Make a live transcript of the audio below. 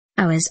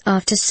hours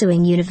after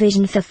suing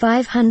Univision for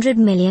 $500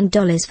 million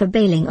for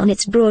bailing on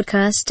its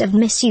broadcast of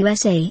Miss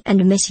USA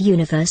and Miss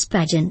Universe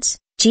pageants.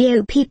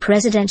 GOP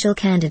presidential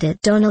candidate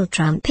Donald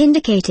Trump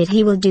indicated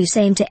he will do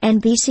same to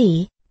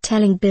NBC,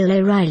 telling Bill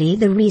O'Reilly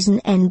the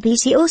reason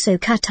NBC also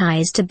cut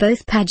ties to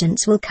both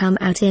pageants will come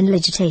out in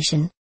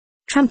litigation.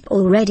 Trump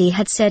already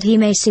had said he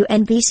may sue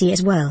NBC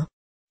as well.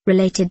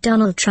 Related: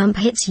 Donald Trump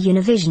hits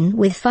Univision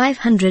with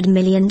 $500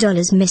 million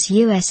Miss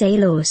USA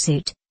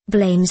lawsuit,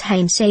 blames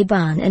Haim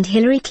Saban and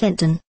Hillary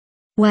Clinton.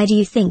 Why do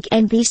you think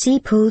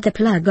NBC pulled the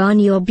plug on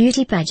your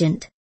beauty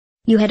pageant?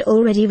 You had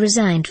already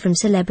resigned from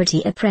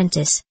Celebrity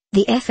Apprentice,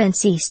 the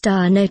FNC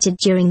star noted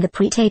during the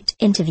pre-taped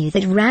interview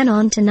that ran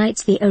on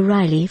tonight's The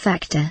O'Reilly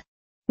Factor.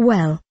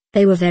 Well,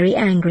 they were very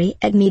angry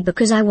at me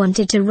because I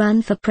wanted to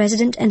run for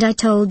president and I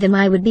told them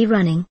I would be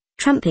running,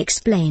 Trump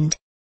explained.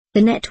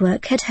 The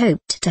network had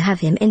hoped to have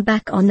him in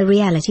back on the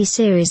reality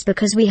series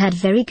because we had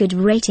very good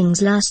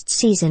ratings last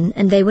season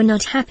and they were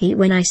not happy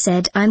when I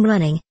said I'm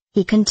running,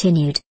 he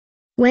continued.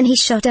 When he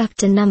shot up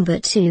to number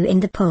 2 in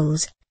the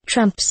polls,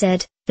 Trump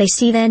said, "They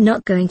see they're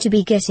not going to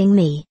be getting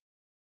me.